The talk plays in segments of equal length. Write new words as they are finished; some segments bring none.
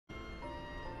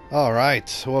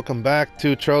Alright, welcome back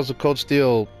to Trials of Cold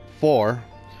Steel 4.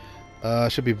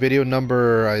 Should be video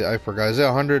number, I forgot, is it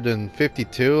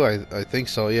 152? I think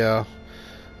so, yeah.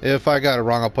 If I got it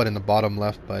wrong, I'll put it in the bottom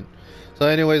left, but... So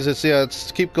anyways,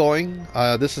 let's keep going.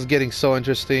 This is getting so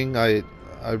interesting. I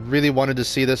really wanted to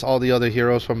see this, all the other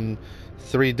heroes from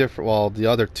the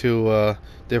other two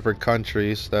different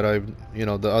countries that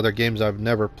the other games I've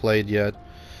never played yet.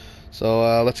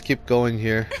 So let's keep going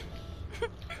here.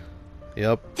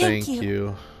 Yep, thank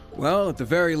you. Well, at the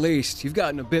very least, you've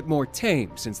gotten a bit more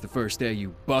tame since the first day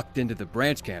you bucked into the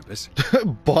branch campus.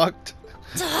 Bucked?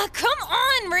 Come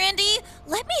on, Randy!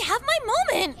 Let me have my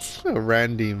moment!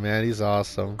 Randy, man, he's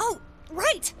awesome. Oh,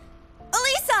 right!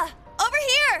 Elisa! Over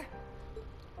here!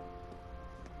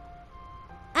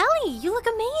 Ellie, you look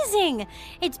amazing!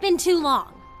 It's been too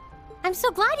long. I'm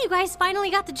so glad you guys finally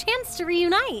got the chance to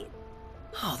reunite.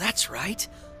 Oh, that's right.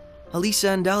 Elisa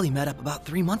and Ellie met up about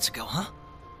 3 months ago, huh?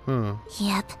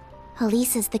 Yep.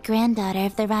 Elisa's the granddaughter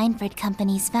of the Reinford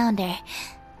Company's founder,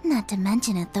 not to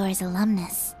mention a Thor's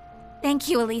alumnus. Thank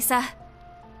you, Elisa.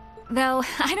 Though,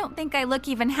 I don't think I look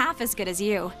even half as good as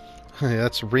you. Hey,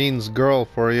 that's Reen's girl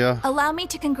for you. Allow me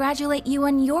to congratulate you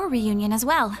on your reunion as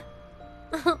well.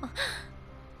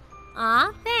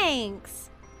 Aw, thanks.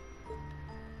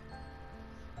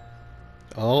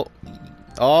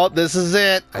 Oh, this is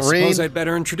it. I suppose I'd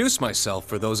better introduce myself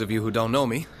for those of you who don't know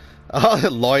me. Oh,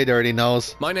 Lloyd already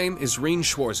knows. My name is Reen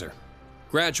Schwarzer,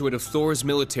 graduate of Thor's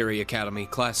Military Academy,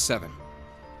 Class 7.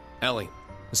 Ellie,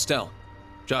 Estelle,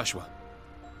 Joshua.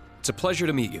 It's a pleasure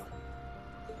to meet you.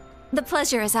 The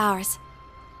pleasure is ours.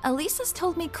 Elisa's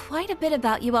told me quite a bit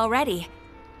about you already.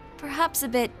 Perhaps a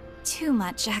bit too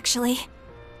much, actually.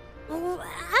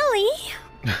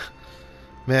 Ellie?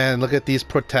 Man, look at these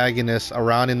protagonists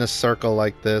around in a circle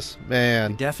like this.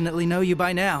 Man. We definitely know you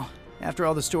by now, after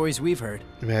all the stories we've heard.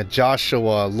 Man,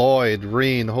 Joshua, Lloyd,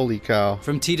 Reen, holy cow.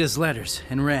 From Tita's letters,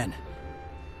 and Ren.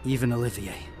 Even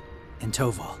Olivier, and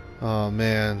Toval. Oh,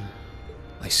 man.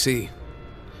 I see.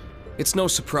 It's no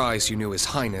surprise you knew His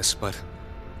Highness, but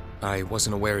I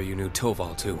wasn't aware you knew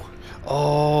Toval, too.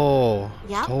 Oh,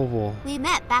 yep. Toval. We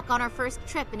met back on our first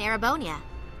trip in Erebonia.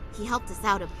 He helped us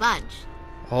out a bunch.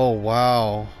 Oh,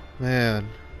 wow. Man.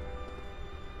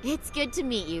 It's good to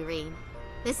meet you, Reen.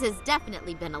 This has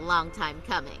definitely been a long time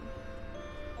coming.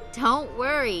 Don't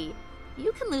worry.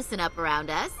 You can loosen up around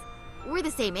us. We're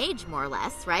the same age, more or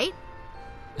less, right?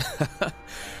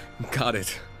 Got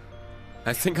it.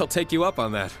 I think I'll take you up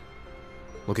on that.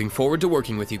 Looking forward to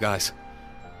working with you guys.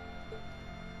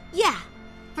 Yeah,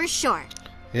 for sure.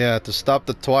 Yeah, to stop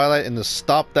the Twilight and to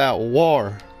stop that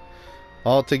war.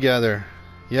 All together.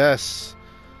 Yes.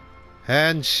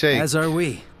 Handshake. As are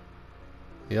we.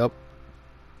 Yep.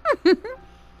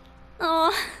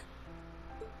 Oh.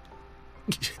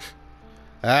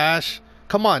 Ash.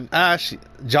 Come on, Ash.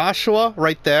 Joshua,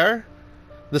 right there.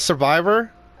 The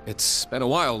survivor. It's been a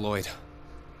while, Lloyd.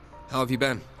 How have you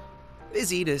been?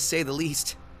 Busy, to say the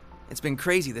least. It's been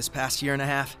crazy this past year and a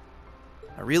half.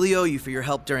 I really owe you for your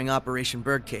help during Operation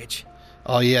Birdcage.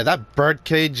 Oh yeah, that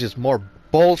birdcage is more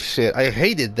bullshit. I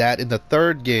hated that in the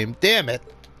third game. Damn it.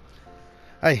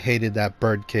 I hated that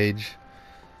birdcage.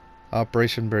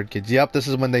 Operation Birdcage. Yep, this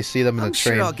is when they see them in the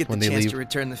train. I'm sure I'll get the when they chance leave. to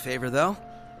return the favor, though.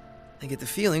 I get the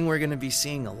feeling we're going to be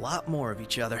seeing a lot more of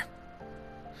each other.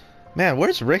 Man,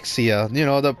 where's Rixia? You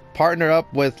know, the partner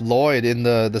up with Lloyd in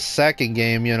the second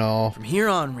game, you know. From here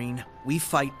on, Reen, we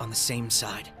fight on the same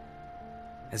side.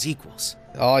 As equals.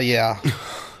 Oh, yeah.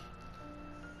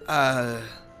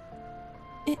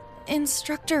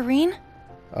 Instructor Reen?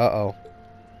 Uh-oh.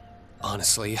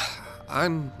 Honestly,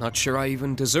 I'm not sure I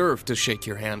even deserve to shake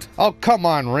your hand. Oh, come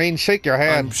on, Rain. Shake your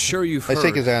hand. I'm sure you've I heard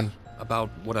shake his hand. about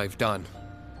what I've done.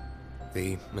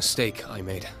 The mistake I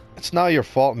made. It's not your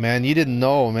fault, man. You didn't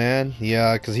know, man.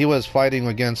 Yeah, because he was fighting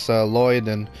against Lloyd,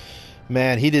 and,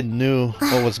 man, he didn't knew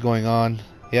what was going on.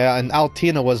 Yeah, and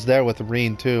Altina was there with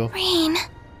Reen, too. Reen.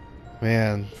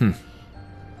 Man.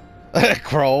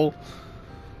 Crow.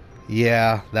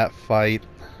 Yeah, that fight.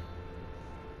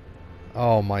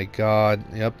 Oh my god.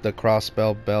 Yep, the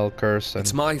crossbell bell curse. And...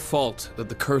 It's my fault that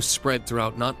the curse spread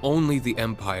throughout not only the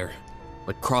Empire,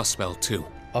 but Crossbell too.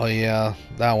 Oh yeah,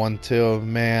 that one too,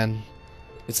 man.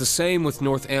 It's the same with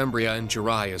North Ambria and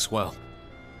Jirai as well.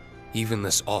 Even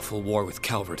this awful war with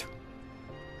Calvard.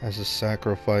 As a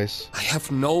sacrifice. I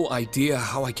have no idea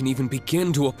how I can even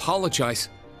begin to apologize.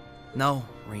 No,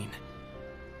 Reen.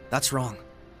 That's wrong.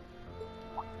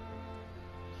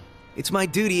 It's my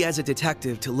duty as a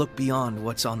detective to look beyond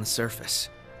what's on the surface.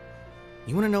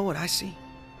 You want to know what I see?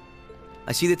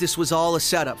 I see that this was all a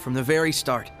setup from the very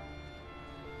start.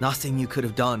 Nothing you could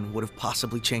have done would have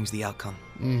possibly changed the outcome.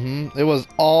 It was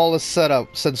all a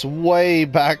setup since way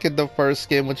back in the first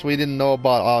game, which we didn't know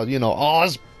about, you know,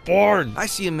 Osborn. I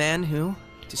see a man who,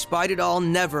 despite it all,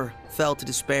 never fell to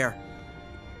despair.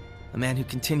 A man who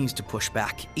continues to push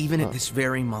back, even at this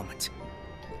very moment.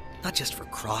 Not just for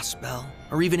Crossbell,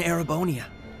 or even Erebonia,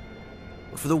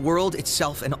 but for the world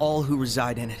itself and all who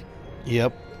reside in it.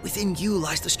 Yep. Within you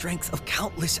lies the strength of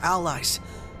countless allies,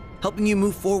 helping you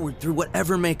move forward through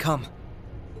whatever may come.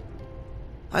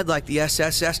 I'd like the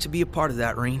SSS to be a part of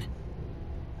that, Reen.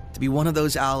 To be one of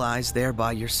those allies there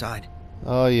by your side.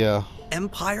 Oh, yeah.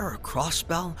 Empire or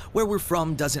Crossbell, where we're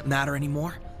from doesn't matter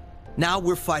anymore. Now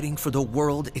we're fighting for the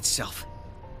world itself.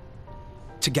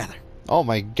 Together. Oh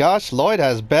my gosh, Lloyd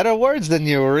has better words than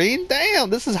you, Reen. Damn,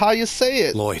 this is how you say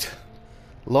it. Lloyd.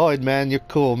 Lloyd, man, you're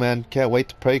cool, man. Can't wait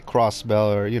to play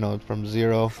Crossbell or, you know, from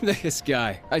zero. This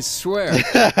guy, I swear.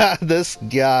 This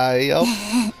guy, yup.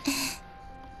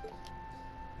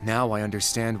 Now I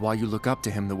understand why you look up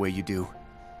to him the way you do.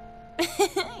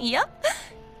 Yep.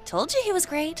 Told you he was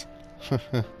great.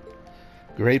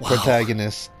 Great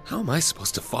protagonist. How am I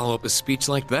supposed to follow up a speech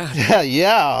like that?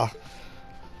 Yeah.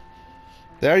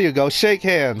 There you go. Shake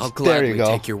hands. I'll There you gladly go.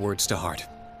 take your words to heart.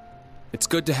 It's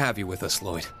good to have you with us,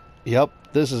 Lloyd. Yep.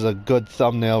 This is a good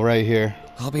thumbnail right here.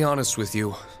 I'll be honest with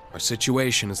you. Our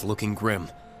situation is looking grim.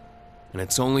 And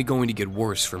it's only going to get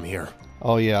worse from here.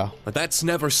 Oh, yeah. But that's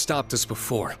never stopped us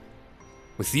before.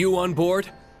 With you on board,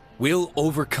 we'll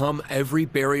overcome every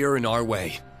barrier in our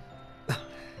way.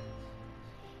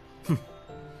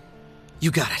 You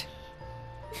got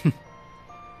it.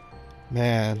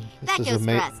 Man, this That is goes for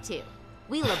amazing. us, too.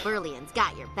 We Liberlians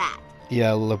got your back.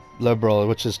 Yeah, Liberal,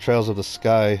 which is Trails of the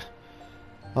Sky.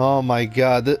 Oh my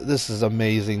god, this is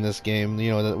amazing, this game.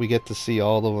 You know, that we get to see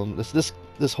all of them.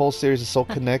 This whole series is so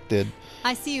connected.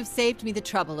 I see you've saved me the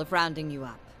trouble of rounding you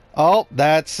up. Oh,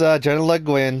 that's General Le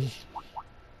Guin.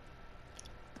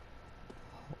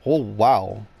 Oh,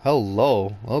 wow.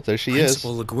 Hello. Oh, there she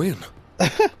Principal Le Guin.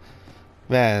 is.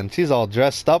 Man, she's all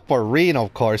dressed up for Reen,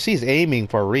 of course. She's aiming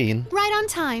for Reen. Right on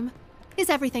time. Is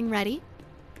everything ready?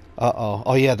 Uh-oh.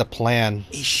 Oh, yeah, the plan.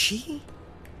 Is she?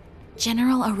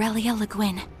 General Aurelia Le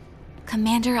Guin,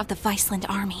 commander of the Viceland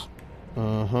army.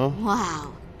 Uh-huh.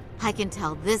 Wow. I can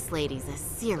tell this lady's a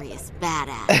serious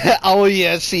badass. Oh,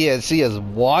 yeah, she is. She is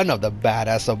one of the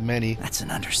badass of many. That's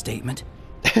an understatement.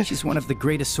 She's one of the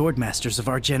greatest swordmasters of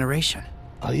our generation.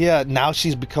 Oh, yeah, now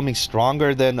she's becoming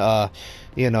stronger than,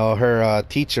 you know, her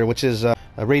teacher, which is a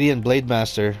Radiant Blade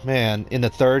Master. Man, in the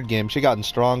third game, she gotten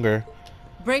stronger.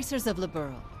 Bracers of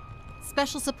Liberl.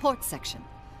 Special Support Section.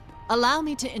 Allow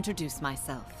me to introduce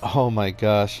myself. Oh, my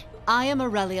gosh. I am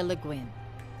Aurelia Le Guin.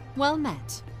 Well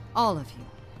met, all of you.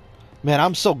 Man,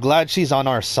 I'm so glad she's on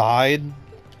our side.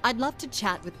 I'd love to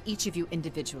chat with each of you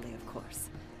individually, of course.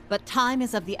 But time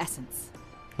is of the essence.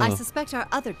 I suspect our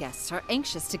other guests are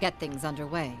anxious to get things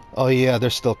underway. Oh, yeah, they're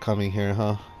still coming here,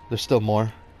 huh? There's still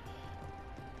more.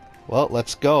 Well,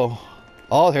 let's go.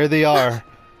 Oh, here they are.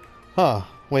 Huh.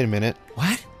 Wait a minute.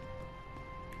 What?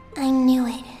 I knew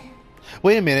it.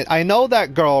 Wait a minute. I know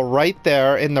that girl right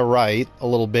there in the right a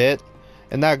little bit.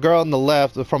 And that girl on the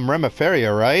left from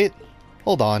Remiferia, right?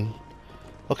 Hold on.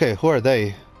 Okay, who are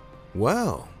they?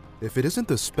 Well, if it isn't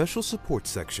the Special Support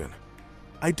Section,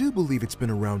 I do believe it's been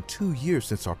around 2 years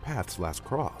since our paths last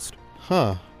crossed.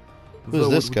 Huh. Who's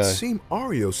this it guy? would seem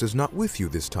Arios is not with you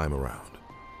this time around.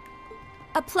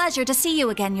 A pleasure to see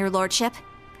you again, your lordship.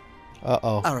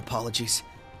 Uh-oh. Our apologies.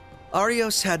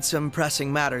 Arios had some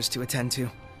pressing matters to attend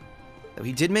to, though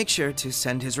he did make sure to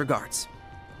send his regards.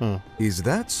 Is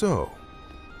that so?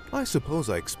 I suppose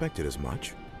I expected as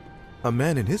much. A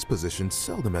man in his position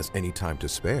seldom has any time to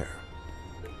spare.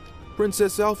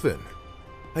 Princess Elphin,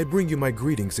 I bring you my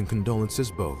greetings and condolences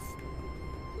both.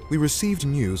 We received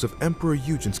news of Emperor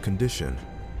Eugen's condition,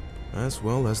 as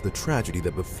well as the tragedy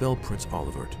that befell Prince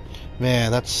Olivert. Man,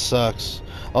 that sucks.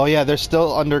 Oh yeah, they're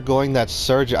still undergoing that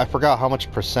surgery. I forgot how much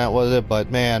percent was it,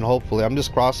 but man, hopefully. I'm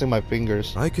just crossing my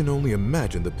fingers. I can only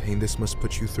imagine the pain this must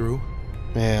put you through.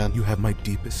 Man. You have my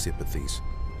deepest sympathies.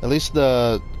 At least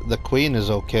the queen is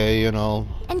okay, you know.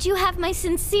 And you have my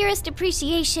sincerest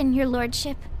appreciation, your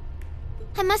lordship.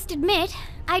 I must admit,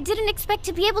 I didn't expect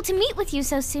to be able to meet with you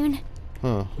so soon.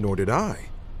 Huh. Nor did I.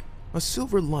 A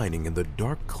silver lining in the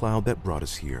dark cloud that brought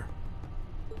us here.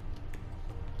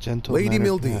 Gentle Lady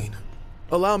mannered Mildine, man.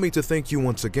 allow me to thank you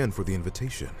once again for the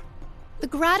invitation. The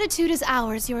gratitude is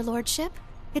ours, your lordship.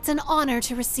 It's an honor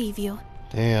to receive you.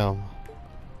 Damn.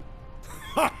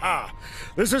 Ha ha!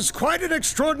 This is quite an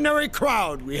extraordinary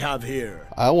crowd we have here.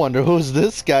 I wonder who's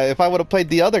this guy. If I would have played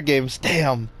the other games,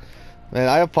 damn. Man,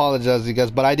 I apologize, you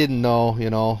guys, but I didn't know, you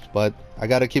know, but I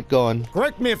gotta keep going.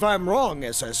 Correct me if I'm wrong,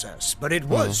 SSS, but it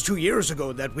was 2 years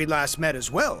ago that we last met as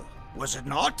well, was it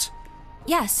not?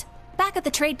 Yes, back at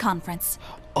the trade conference.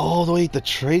 Oh, wait, the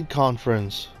trade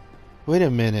conference. Wait a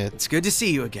minute. It's good to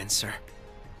see you again, sir.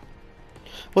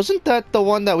 Wasn't that the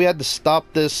one that we had to stop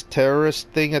this terrorist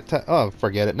thing attack? Oh,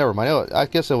 forget it. Never mind. I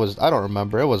guess it was, I don't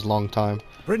remember. It was a long time.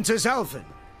 Princess Alphen,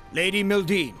 Lady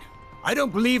Mildine, I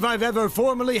don't believe I've ever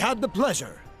formally had the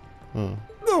pleasure.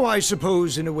 Though I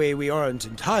suppose in a way we aren't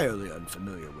entirely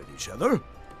unfamiliar with each other.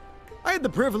 I had the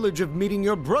privilege of meeting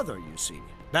your brother, you see,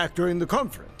 back during the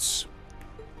conference.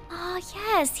 Ah,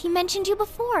 yes, he mentioned you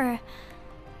before.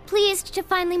 Pleased to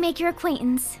finally make your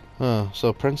acquaintance.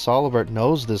 So Prince Oliver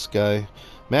knows this guy.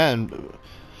 Man,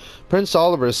 Prince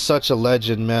Oliver is such a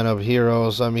legend, man, of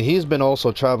heroes. I mean, he's been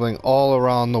also traveling all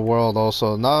around the world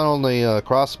also. Not only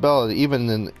Crossbell, even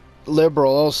in Liberl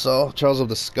also, Trails of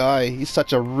the Sky. He's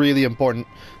such a really important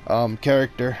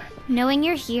character. Knowing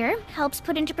you're here helps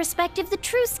put into perspective the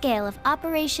true scale of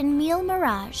Operation Meal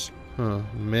Mirage.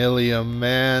 Million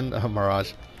man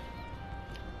Mirage.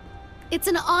 It's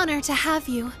an honor to have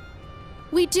you.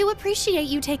 We do appreciate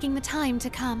you taking the time to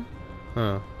come.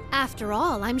 After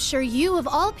all, I'm sure you, of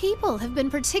all people, have been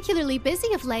particularly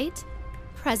busy of late.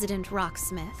 President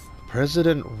Rocksmith.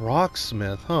 President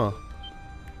Rocksmith, huh?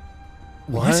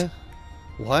 What?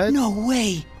 What? No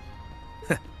way!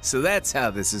 So that's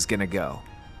how this is gonna go.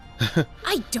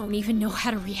 I don't even know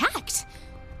how to react.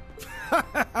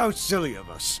 How silly of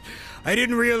us. I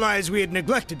didn't realize we had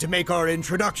neglected to make our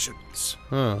introductions.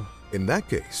 In that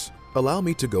case, allow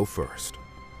me to go first.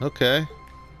 Okay.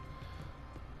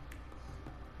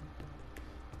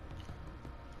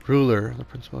 Ruler, the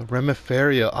principal,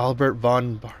 Remiferia, Albert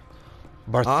von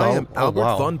I am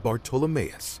Albert von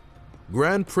Bartolomeus,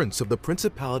 Grand Prince of the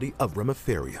Principality of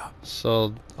Remiferia.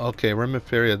 So, okay,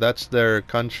 Remiferia, that's their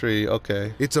country,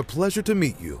 okay. It's a pleasure to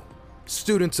meet you,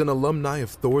 students and alumni of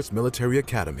Thor's Military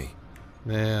Academy.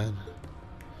 Man,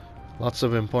 lots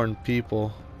of important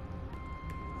people.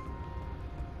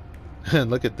 And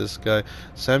look at this guy,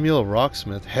 Samuel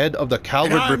Rocksmith, head of the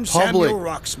Calvard And I'm Republic. Samuel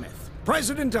Rocksmith,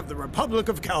 President of the Republic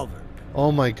of Calvard.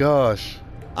 Oh my gosh.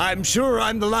 I'm sure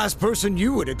I'm the last person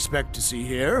you would expect to see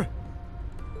here.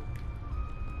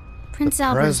 Prince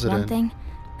Albert's one thing,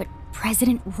 but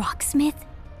President Rocksmith?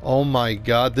 Oh my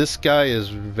god, this guy is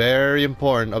very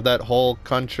important of that whole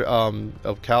country,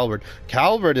 of Calvard.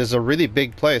 Calvard is a really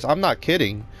big place. I'm not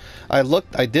kidding.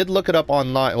 I did look it up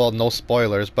online. Well, no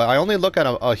spoilers, but I only look at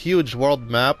a huge world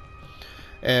map.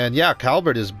 And yeah,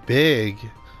 Calvard is big.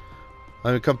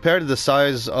 I mean, compared to the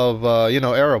size of, you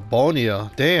know,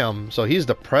 Erebonia. Damn, so he's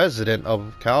the president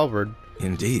of Calvard.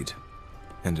 Indeed.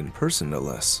 And in person, no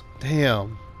less.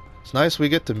 Damn. It's nice we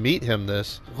get to meet him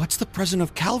this. What's the president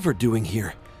of Calvard doing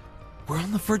here? We're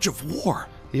on the verge of war.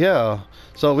 Yeah.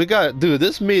 So we got, dude,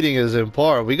 this meeting is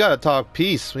important. We got to talk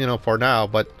peace, you know, for now,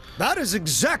 but... That is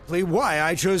exactly why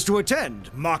I chose to attend,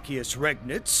 Machius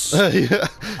Regnitz. Yeah.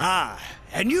 Ah,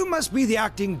 and you must be the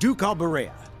acting Duke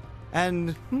Alberea.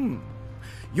 And,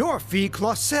 you're Fee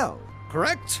Clausel,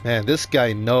 correct? Man, this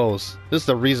guy knows. This is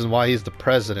the reason why he's the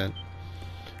president.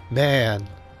 Man.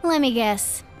 Let me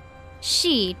guess.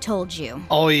 She told you.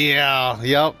 Oh yeah,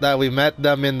 yep, that we met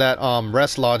them in that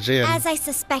rest lodge inn. As I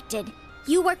suspected,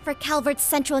 you work for Calvard's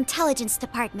Central Intelligence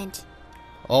Department.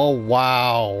 Oh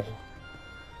wow.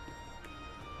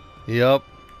 Yep.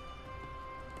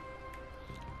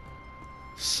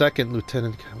 Second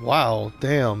Lieutenant. Wow,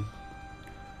 damn.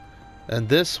 And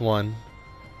this one,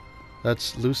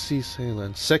 that's Lucy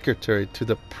Salen, Secretary to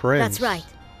the Prince. That's right.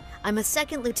 I'm a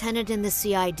second lieutenant in the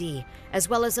CID, as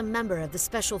well as a member of the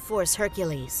Special Force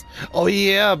Hercules. Oh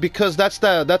yeah, because that's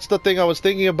the thing I was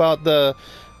thinking about. That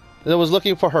was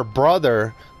looking for her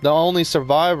brother, the only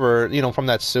survivor, you know, from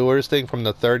that sewers thing from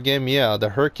the third game. Yeah, the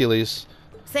Hercules.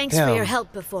 Thanks for your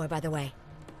help before, by the way.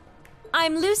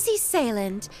 I'm Lucy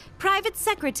Sayland, Private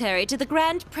Secretary to the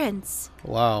Grand Prince.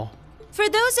 Wow. For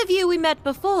those of you we met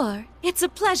before, it's a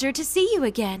pleasure to see you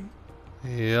again.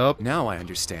 Yep. Now I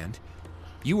understand.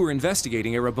 You were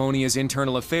investigating Erebonia's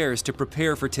internal affairs to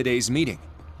prepare for today's meeting.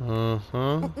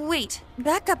 Wait,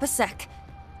 back up a sec.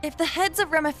 If the heads of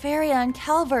Remiferia and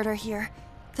Calvard are here,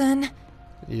 then...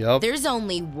 Yep. There's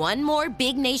only one more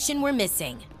big nation we're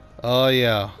missing. Oh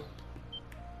yeah.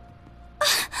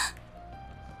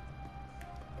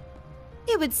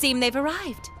 It would seem they've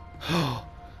arrived.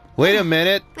 Wait a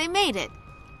minute. They made it.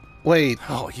 Wait.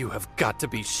 Oh, you have got to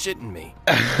be shitting me.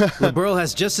 Liberl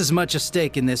has just as much a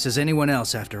stake in this as anyone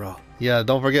else, after all. Yeah,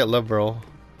 don't forget Liberl.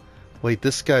 Wait,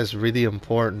 this guy's really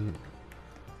important.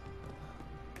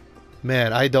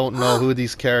 Man, I don't know who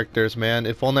these characters, man.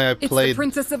 If only I played... It's the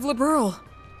Princess of Liberl.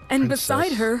 And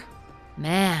beside her...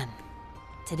 Man,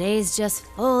 today's just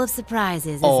full of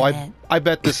surprises, isn't it? I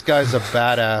bet this guy's a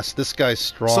badass. This guy's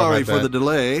strong. Sorry for the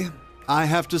delay. I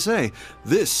have to say,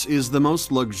 this is the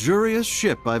most luxurious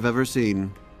ship I've ever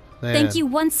seen. Man. Thank you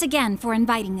once again for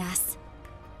inviting us.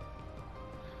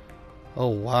 Oh,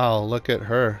 wow. Look at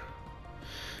her.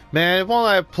 Man, if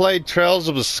only I played Trails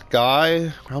of the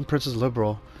Sky. Crown Princess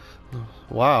Liberl.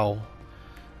 Wow.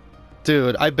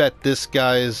 Dude, I bet this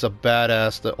guy is a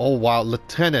badass. Oh, wow.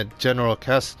 Lieutenant General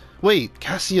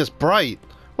Cassius Bright.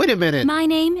 Wait a minute. My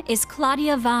name is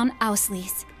Claudia von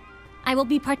Auslies. I will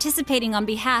be participating on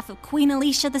behalf of Queen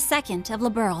Alicia II of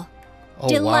Liberl. Oh,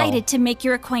 Delighted wow. to make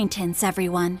your acquaintance,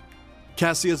 everyone.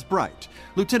 Cassius Bright,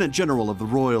 Lieutenant General of the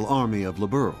Royal Army of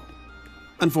Liberl.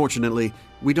 Unfortunately,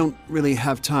 we don't really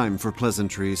have time for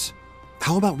pleasantries.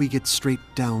 How about we get straight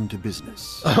down to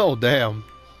business? Oh, damn.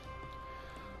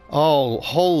 Oh,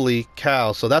 holy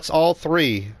cow. So that's all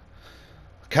three.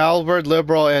 Calvard,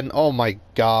 Liberl, and oh my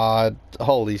god.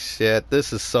 Holy shit.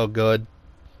 This is so good.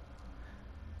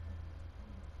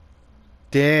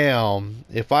 Damn.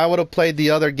 If I would have played the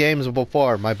other games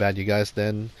before. My bad, you guys,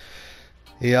 then.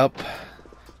 Yep.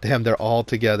 Damn, they're all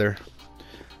together.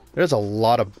 There's a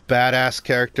lot of badass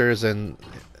characters and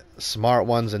smart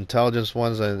ones, intelligent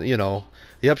ones, and, you know.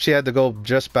 Yep, she had to go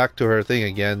just back to her thing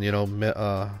again, you know,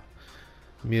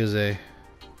 Muse.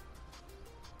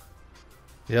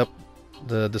 Yep,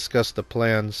 discuss the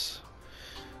plans.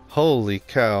 Holy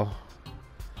cow.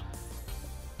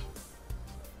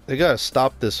 They gotta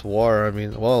stop this war. I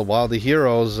mean, well, while the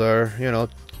heroes are, you know,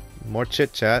 more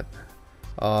chit chat,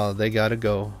 they gotta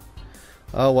go.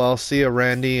 Oh well, see ya,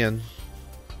 Randy, and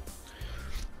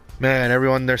man,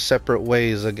 everyone their separate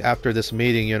ways. Like, after this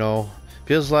meeting, you know,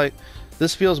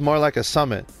 this feels more like a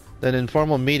summit than an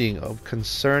informal meeting of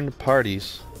concerned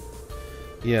parties.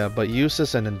 Yeah, but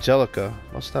Eustace and Angelica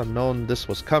must have known this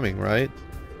was coming, right?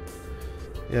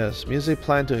 Yes, Muse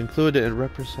planned to include it in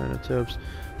representatives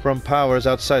from powers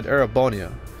outside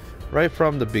Erebonia, right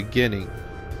from the beginning.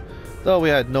 Though we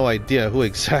had no idea who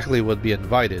exactly would be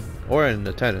invited, or in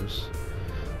attendance.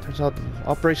 Turns out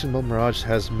Operation Mirage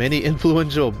has many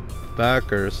influential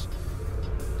backers,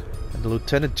 and the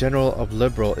Lieutenant General of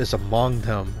Liberl is among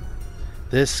them.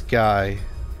 This guy,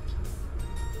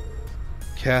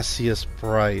 Cassius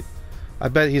Bright. I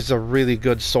bet he's a really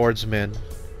good swordsman.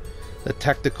 The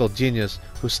tactical genius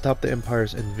who stopped the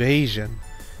Empire's invasion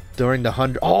during the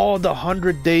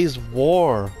 100 Days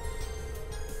War.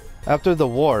 After the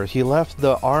war, he left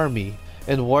the army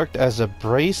and worked as a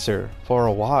bracer for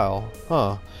a while.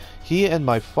 Huh. He and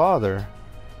my father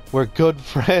were good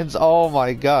friends. Oh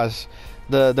my gosh.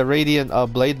 The Radiant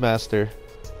Blade Master.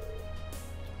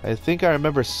 I think I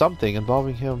remember something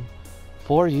involving him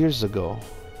 4 years ago.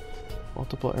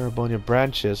 Multiple Erebonia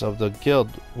branches of the guild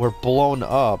were blown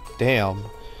up. Damn.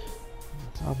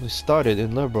 He started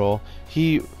in Liberl.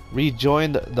 He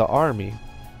rejoined the army.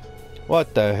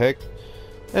 What the heck?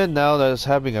 And now that's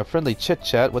having a friendly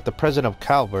chit-chat with the president of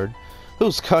Calvard,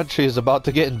 whose country is about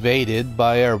to get invaded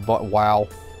by Erebonia. Wow.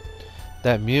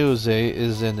 That Muse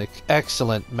is an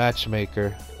excellent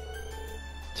matchmaker.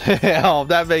 Damn,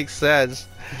 that makes sense.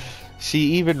 She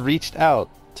even reached out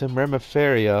to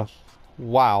Remiferia.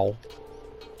 Wow.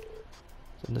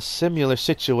 In a similar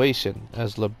situation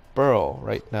as Liberl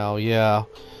right now, yeah.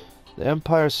 The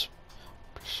Empire's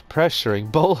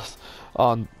pressuring both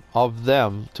of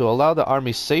them to allow the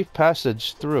army safe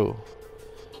passage through.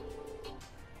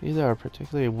 Neither are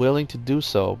particularly willing to do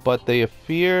so, but they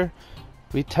fear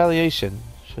retaliation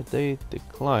should they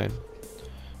decline.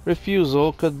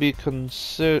 Refusal could be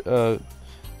construed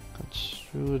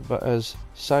as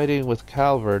siding with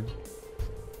Calvard.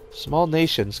 Small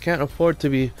nations can't afford to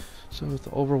be so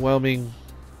with overwhelming.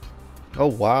 Oh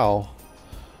wow.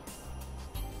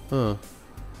 Huh.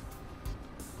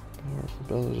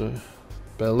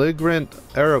 Belligerent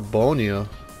Erebonia.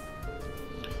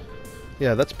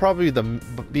 Yeah, that's probably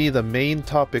be the main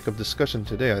topic of discussion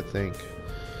today, I think.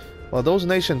 While those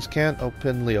nations can't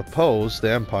openly oppose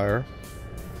the Empire,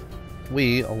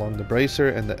 we, along the Bracer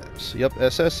and the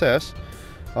SSS,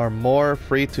 are more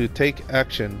free to take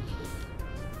action.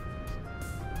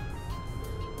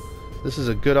 This is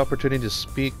a good opportunity to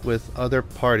speak with other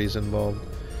parties involved,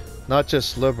 not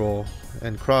just Liberl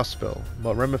and Crossbill,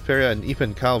 but Remiferia and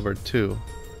even Calvard too.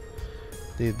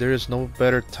 There is no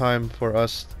better time for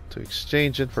us to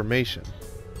exchange information.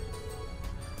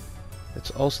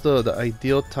 It's also the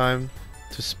ideal time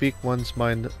to speak one's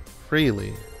mind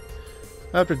freely.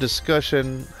 After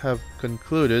discussion have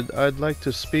concluded, I'd like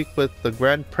to speak with the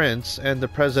Grand Prince and the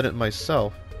President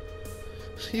myself.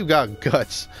 You got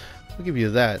guts. I'll give you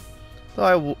that.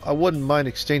 Though I wouldn't mind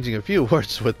exchanging a few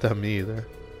words with them either.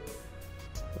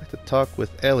 I'd like to talk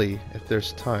with Ellie if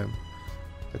there's time.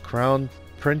 The Crown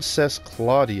Princess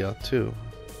Claudia, too.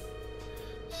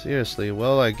 Seriously,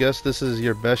 well, I guess this is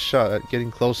your best shot at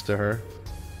getting close to her.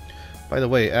 By the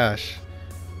way, Ash.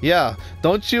 Yeah,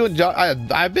 don't you?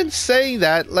 I've been saying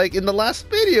that like in the last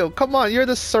video. Come on, you're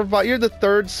the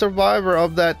third survivor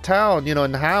of that town, you know,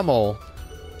 in Hamel.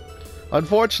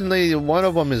 Unfortunately, one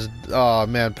of them is,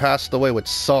 man, passed away, which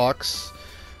sucks.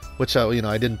 Which, you know,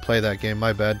 I didn't play that game.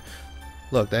 My bad.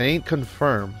 Look, that ain't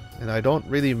confirmed, and I don't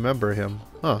really remember him.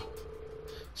 Huh.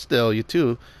 Still, you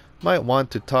two might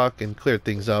want to talk and clear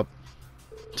things up.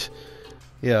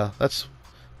 Yeah, that's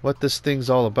what this thing's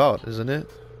all about, isn't it?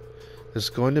 There's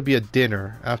going to be a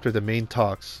dinner after the main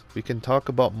talks. We can talk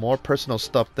about more personal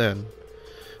stuff then.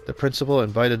 The principal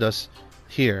invited us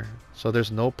here, so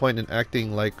there's no point in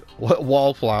acting like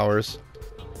wallflowers.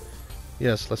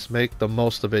 Yes, let's make the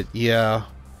most of it. Yeah.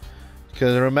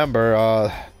 Because remember,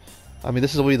 I mean,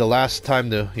 this will be the last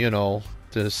time to, you know,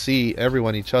 to see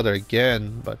everyone each other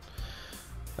again, but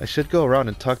I should go around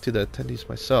and talk to the attendees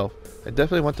myself. I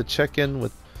definitely want to check in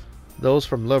with those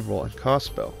from Liberl and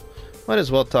Calvard. Might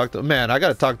as well talk to... Man, I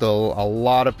gotta talk to a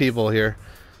lot of people here.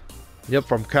 Yep,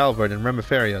 from Calvard and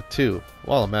Remiferia too,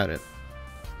 while I'm at it.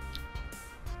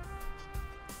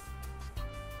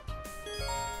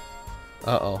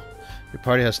 Uh-oh. Your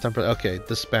party has temporarily... Okay,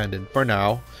 disbanded. For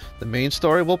now. The main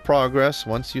story will progress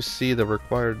once you see the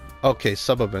required... Okay,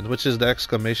 sub-event, which is the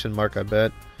exclamation mark, I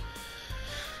bet.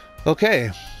 Okay.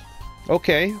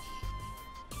 Okay.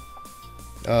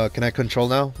 Can I control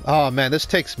now? Oh, man, this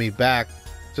takes me back.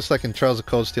 Just like in Trails of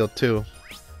Cold Steel 2.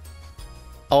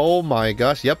 Oh my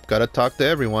gosh, yep, gotta talk to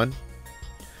everyone.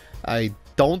 I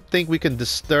don't think we can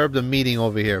disturb the meeting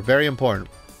over here. Very important.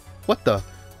 What the?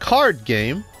 Card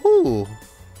game? Who?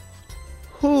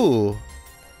 Who?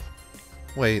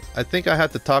 Wait, I think I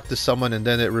have to talk to someone and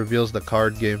then it reveals the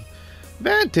card game.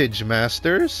 Vantage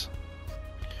Masters?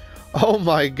 Oh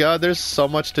my god, there's so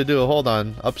much to do. Hold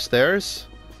on. Upstairs?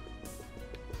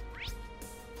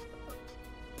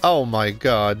 Oh my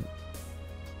god.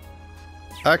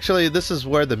 Actually, this is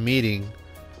where the meeting...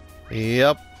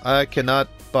 Yep, I cannot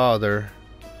bother.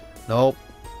 Nope.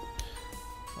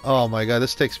 Oh my god,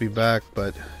 this takes me back,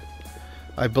 but...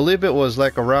 I believe it was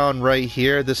like around right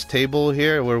here, this table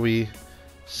here, where we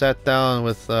sat down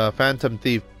with Phantom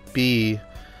Thief B.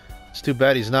 It's too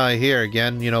bad he's not here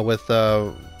again, you know, with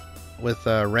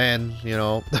Ran, you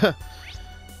know.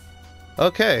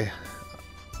 Okay.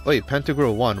 Wait,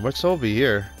 Pentagram 1. What's over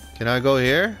here? Can I go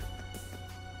here?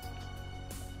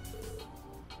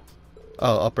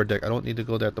 Oh, upper deck. I don't need to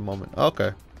go there at the moment.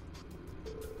 Okay.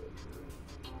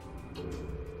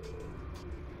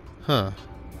 Huh.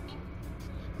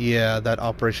 Yeah, that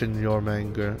Operation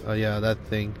Yormanger. Yeah, that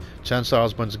thing. Chancellor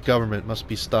Osborne's government must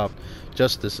be stopped.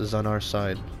 Justice is on our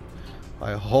side.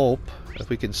 I hope if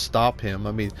we can stop him.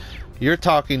 I mean, you're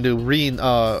talking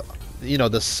to you know,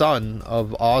 the son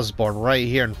of Osborne right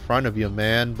here in front of you,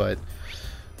 man, but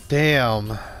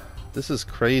damn, this is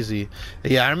crazy.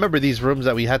 Yeah, I remember these rooms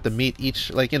that we had to meet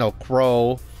each, like, you know,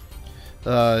 Crow,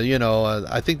 you know,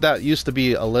 I think that used to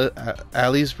be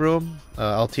Ali's room,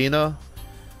 Altina.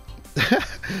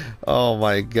 Oh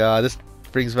my god, this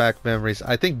brings back memories.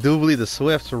 I think Doobly the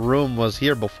Swift's room was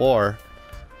here before.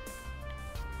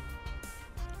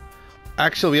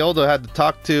 Actually, we also had to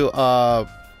talk to,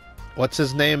 what's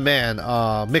his name, man?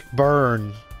 Mick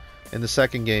Byrne in the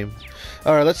second game.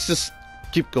 Alright, let's just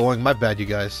keep going. My bad, you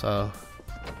guys.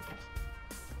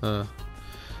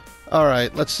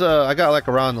 Alright, let's, I got like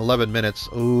around 11 minutes.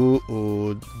 Ooh,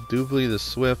 Doobly the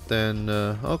Swift and,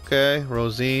 okay,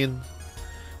 Rosine.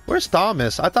 Where's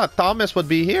Thomas? I thought Thomas would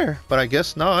be here, but I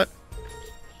guess not.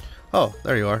 Oh,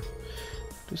 there you are.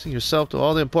 Introducing yourself to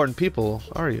all the important people,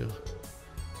 are you?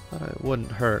 Thought it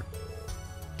wouldn't hurt.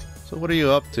 So what are you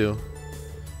up to?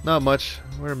 Not much.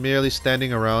 We're merely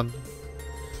standing around.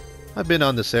 I've been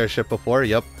on this airship before,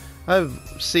 yep. I've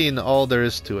seen all there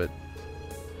is to it.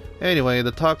 Anyway,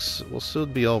 the talks will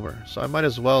soon be over, so I might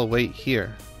as well wait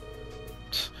here.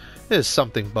 There's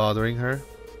something bothering her.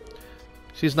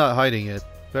 She's not hiding it.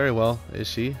 Very well, is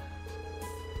she?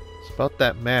 It's about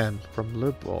that man from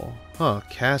Liberl. Huh,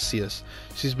 Cassius.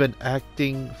 She's been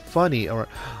acting funny, or...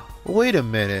 Wait a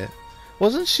minute.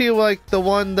 Wasn't she like the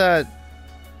one that...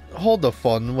 Hold the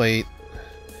phone, wait.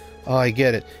 Oh, I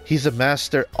get it. He's a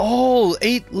master. Oh,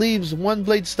 8 leaves, 1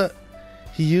 blade stuff.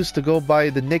 He used to go by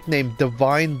the nickname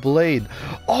Divine Blade.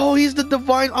 Oh, he's the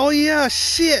Divine... Oh yeah,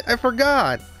 shit, I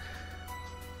forgot.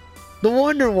 No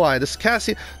wonder why this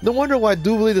Cassius. No wonder why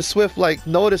Doobly the Swift like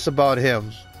noticed about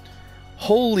him.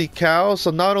 Holy cow!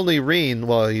 So not only Reen,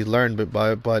 well, he learned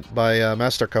by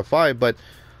Master Kafai, but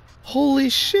holy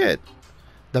shit,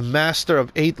 the master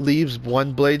of 8 leaves,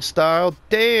 1 blade style.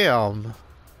 Damn.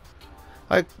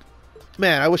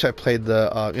 Man, I wish I played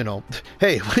the you know.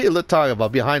 Hey, what are you talking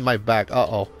about behind my back?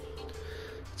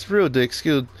 It's rude to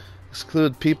exclude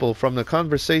people from the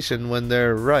conversation when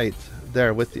they're right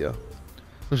there with you.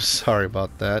 I'm sorry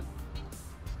about that.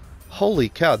 Holy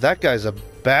cow, that guy's a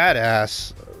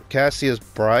badass. Cassius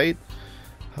Bright.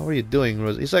 How are you doing,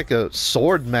 Rose? He's like a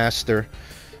sword master.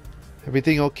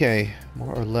 Everything okay?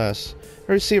 More or less.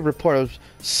 I received a report of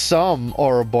some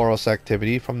Ouroboros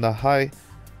activity from the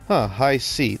high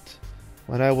seat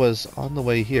when I was on the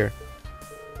way here.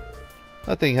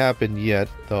 Nothing happened yet,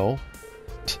 though.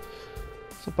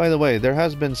 So, by the way, there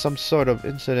has been some sort of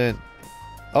incident.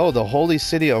 Oh, the holy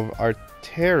city of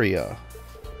Arteria.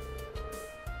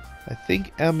 I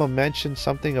think Emma mentioned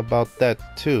something about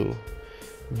that too.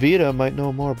 Vita might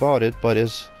know more about it, but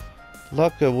as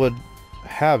Lucca would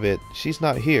have it, she's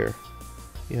not here.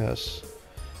 Yes.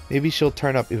 Maybe she'll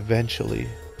turn up eventually.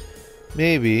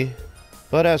 Maybe.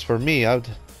 But as for me, I'm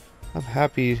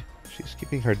happy she's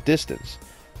keeping her distance.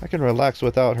 I can relax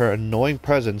without her annoying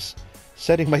presence,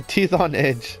 setting my teeth on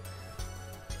edge.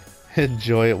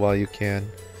 Enjoy it while you can.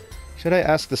 Should I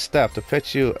ask the staff to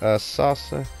fetch you a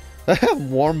saucer?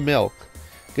 Warm milk.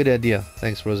 Good idea.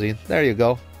 Thanks, Rosine. There you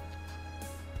go.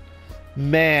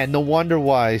 Man, no wonder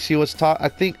why she was I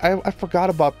think I forgot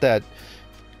about that.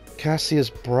 Cassius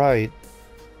Bright.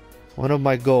 One of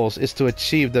my goals is to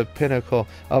achieve the pinnacle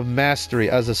of mastery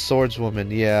as a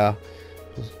swordswoman. Yeah.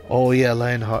 Oh yeah,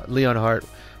 Leonhardt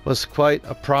was quite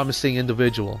a promising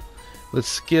individual, with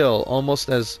skill almost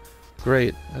as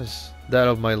great as that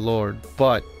of my lord.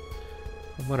 But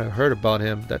from what I heard about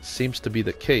him, that seems to be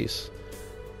the case.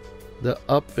 The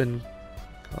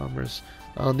up-and-comers.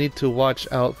 I'll need to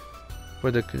watch out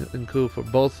for the coup for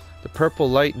both the Purple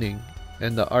Lightning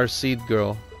and the Arseed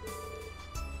girl.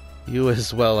 You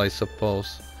as well, I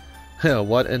suppose.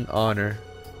 What an honor.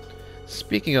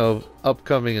 Speaking of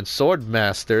upcoming and sword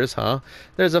masters,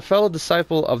 there's a fellow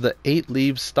disciple of the 8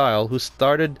 Leaves style who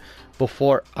started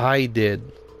before I did.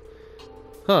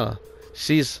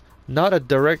 She's not a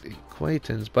direct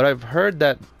acquaintance, but I've heard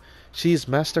that she's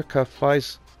Master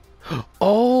Kafai's...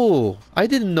 Oh! I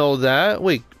didn't know that.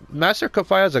 Wait, Master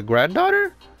Kafai has a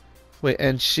granddaughter? Wait,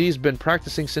 and she's been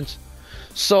practicing since...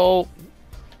 So,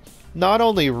 not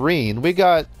only Reen, we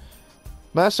got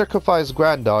Master Kafai's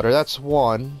granddaughter, that's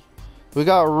 1. We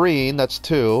got Reen, that's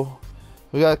 2.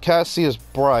 We got Cassius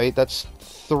Bright, that's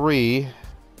 3.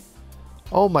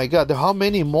 Oh my god, how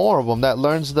many more of them that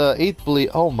learns the 8 bleed?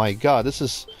 Oh my god, this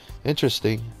is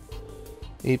interesting.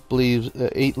 8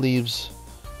 leaves.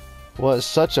 What,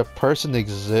 such a person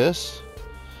exists?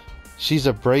 She's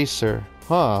a bracer,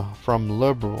 from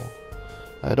Liberl.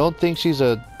 I don't think she's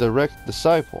a direct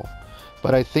disciple,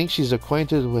 but I think she's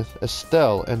acquainted with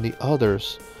Estelle and the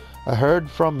others. I heard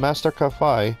from Master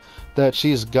Kafai that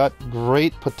she's got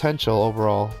great potential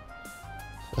overall.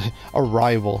 A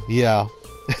rival, yeah.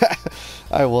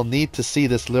 I will need to see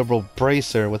this Liberl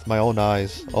bracer with my own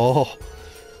eyes. Oh.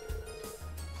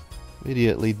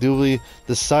 Immediately, Dooley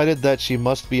decided that she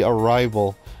must be a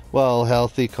rival. Well,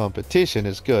 healthy competition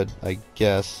is good, I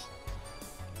guess.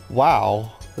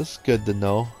 Wow, that's good to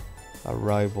know. A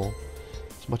rival.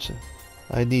 As much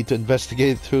I need to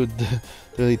investigate through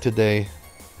today.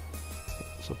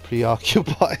 So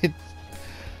preoccupied.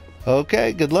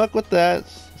 Okay, good luck with that.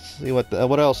 Let's see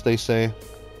what else they say.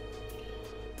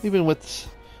 Even with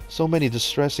so many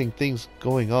distressing things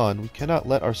going on, we cannot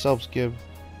let ourselves give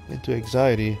into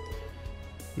anxiety.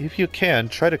 If you can,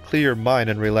 try to clear your mind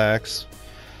and relax.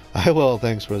 I will,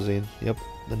 thanks, Rosine. Yep,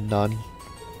 the nun.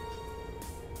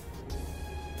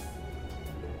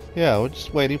 Yeah, we're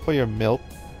just waiting for your milk.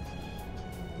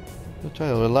 We'll try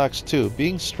to relax too.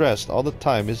 Being stressed all the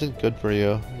time isn't good for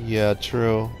you. Yeah,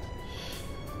 true.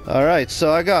 Alright,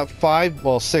 so I got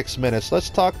 6 minutes. Let's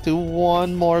talk to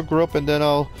one more group and then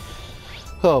I'll...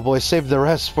 Oh boy, save the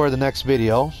rest for the next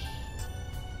video.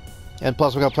 And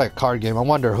plus we're gonna play a card game. I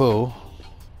wonder who.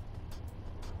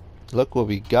 Look what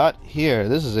we got here.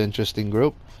 This is an interesting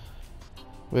group.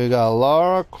 We got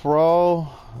Laura, Crow,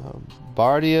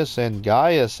 Bardius, and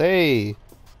Gaius. Hey!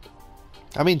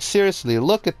 I mean, seriously,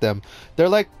 look at them. They're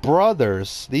like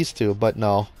brothers, these two, but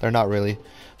no, they're not really.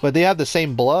 But they have the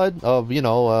same blood of, you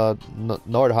know,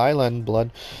 Nord Highland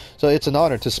blood. So it's an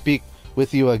honor to speak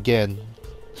with you again.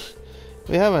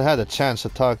 We haven't had a chance to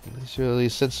talk really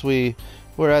since we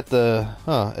were at the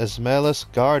Esmelis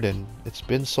Garden. It's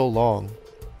been so long.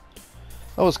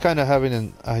 I was kind of having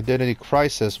an identity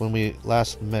crisis when we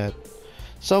last met.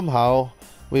 Somehow,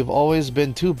 we've always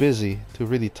been too busy to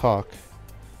really talk.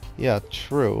 Yeah,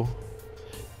 true.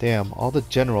 Damn, all the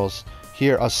generals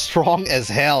here are strong as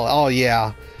hell. Oh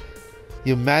yeah.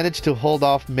 You managed to hold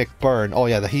off McBurn. Oh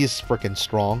yeah, he's freaking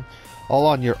strong. All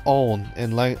on your own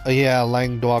in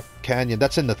Languedoc Canyon.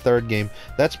 That's in the third game.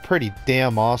 That's pretty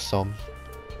damn awesome.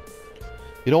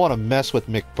 You don't want to mess with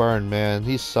McBurn, man.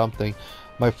 He's something.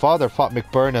 My father fought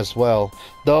McBurn as well,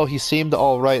 though he seemed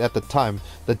alright at the time.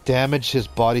 The damage his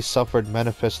body suffered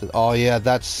manifested. Oh yeah,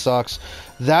 that sucks.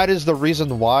 That is the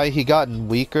reason why he gotten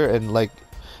weaker, and like,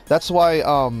 that's why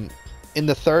in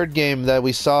the third game that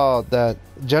we saw that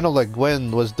General Le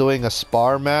Guin was doing a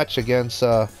spar match against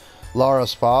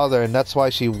Laura's father, and that's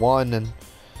why she won. And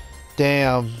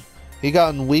damn, he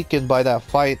gotten weakened by that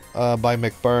fight by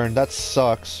McBurn. That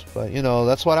sucks, but you know,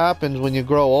 that's what happens when you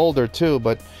grow older too.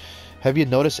 But have you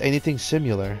noticed anything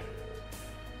similar?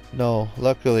 No,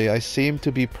 luckily I seem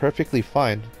to be perfectly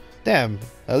fine. Damn,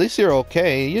 at least you're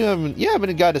okay. You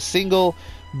haven't got a single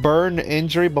burn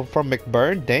injury from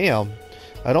McBurn. Damn.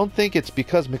 I don't think it's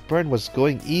because McBurn was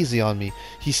going easy on me.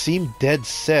 He seemed dead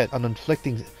set on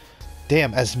inflicting,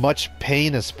 damn, as much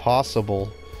pain as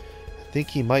possible. I think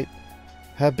he might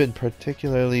have been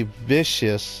particularly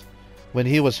vicious when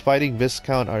he was fighting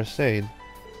Viscount Arcade.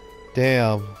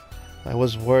 Damn, I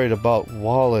was worried about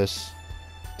Wallace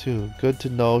too. Good to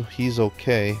know he's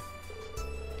okay.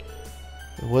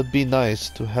 It would be nice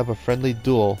to have a friendly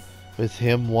duel with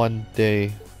him one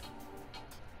day.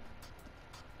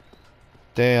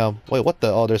 Damn. Wait, what the?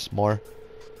 Oh, there's more.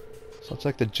 Sounds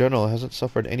like the general hasn't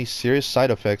suffered any serious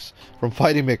side effects from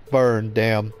fighting McBurn.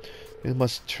 Damn. We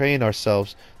must train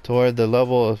ourselves toward the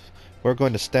level of we're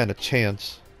going to stand a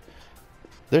chance.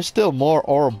 There's still more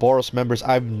Ouroboros members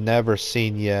I've never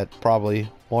seen yet. Probably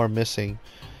more missing.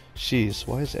 Jeez,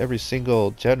 why is every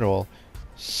single general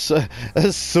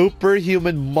a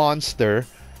superhuman monster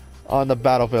on the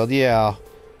battlefield? Yeah.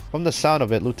 From the sound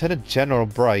of it, Lieutenant General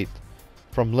Bright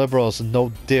from Liberl is no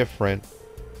different.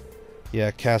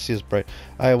 Yeah, Cassius Bright.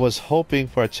 I was hoping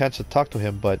for a chance to talk to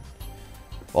him, but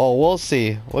oh, we'll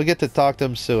see. We'll get to talk to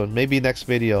him soon. Maybe next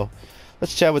video.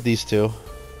 Let's chat with these two.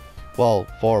 Well,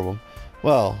 four of them.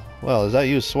 Well, is that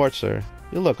you, Schwarzer?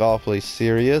 You look awfully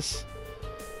serious.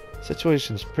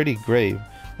 Situation's pretty grave.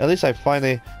 At least I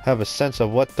finally have a sense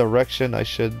of what direction I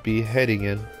should be heading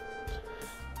in.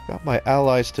 Got my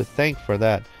allies to thank for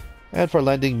that, and for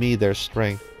lending me their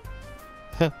strength.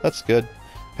 That's good.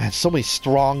 Man, so many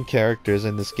strong characters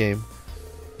in this game.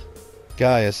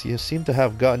 Gaius, you seem to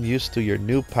have gotten used to your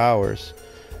new powers.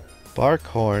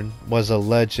 Barkhorn was a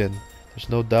legend. There's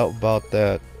no doubt about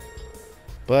that.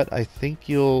 But I think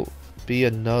you'll be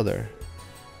another.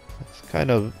 It's kind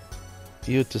of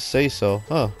you to say so,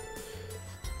 huh?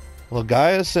 Well,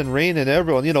 Gaius and Rain and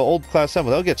everyone, you know, old Class 7,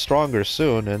 they'll get stronger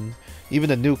soon. And even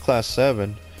the new Class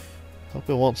 7. Hope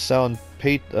it won't sound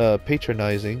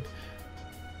patronizing.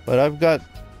 But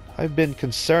I've been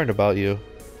concerned about you.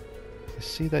 I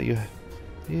see that you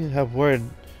have word.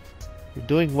 You're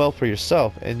doing well for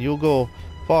yourself, and you'll go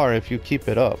far if you keep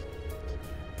it up.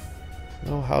 You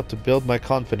know how to build my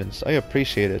confidence. I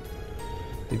appreciate it.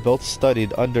 We both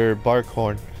studied under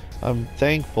Barkhorn. I'm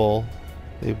thankful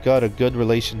they've got a good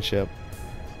relationship.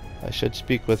 I should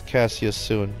speak with Cassius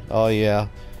soon. Oh yeah.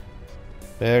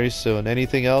 Very soon.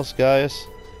 Anything else, guys?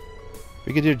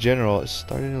 Brigadier General is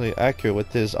startlingly accurate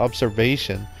with his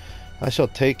observation. I shall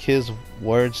take his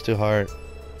words to heart.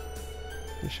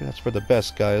 I'm sure that's for the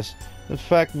best, guys. In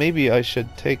fact, maybe I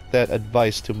should take that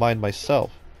advice to mind myself.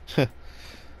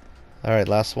 Alright,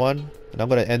 last one. And I'm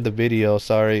going to end the video,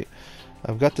 sorry.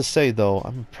 I've got to say, though,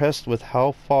 I'm impressed with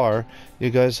how far you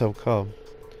guys have come.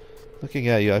 Looking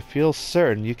at you, I feel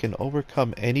certain you can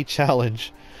overcome any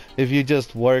challenge if you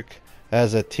just work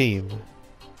as a team.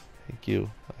 Thank you.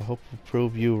 I hope to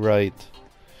prove you right.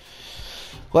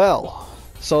 Well,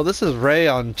 so this is Ray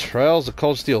on Trails of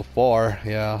Cold Steel 4.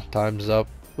 Yeah, time's up.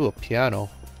 Ooh, a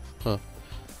piano. Huh.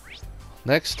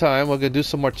 Next time, we're gonna do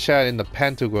some more chat in the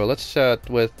Pantugro. Let's chat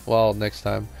with, well, next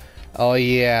time. Oh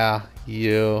yeah,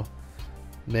 you.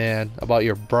 Man, about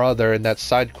your brother and that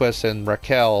side quest and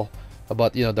Raquel.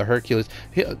 About, you know, the Hercules.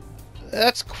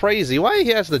 That's crazy. Why he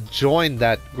has to join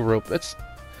that group? It's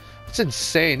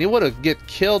insane. He would have get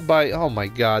killed by, oh my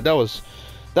god, that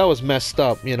was messed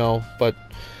up, you know. But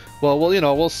well, you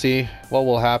know, we'll see what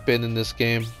will happen in this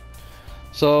game.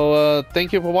 So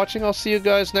thank you for watching. I'll see you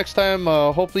guys next time.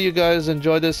 Hopefully you guys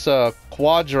enjoy this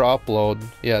Quadra upload.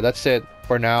 Yeah, that's it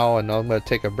for now, and I'm gonna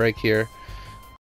take a break here.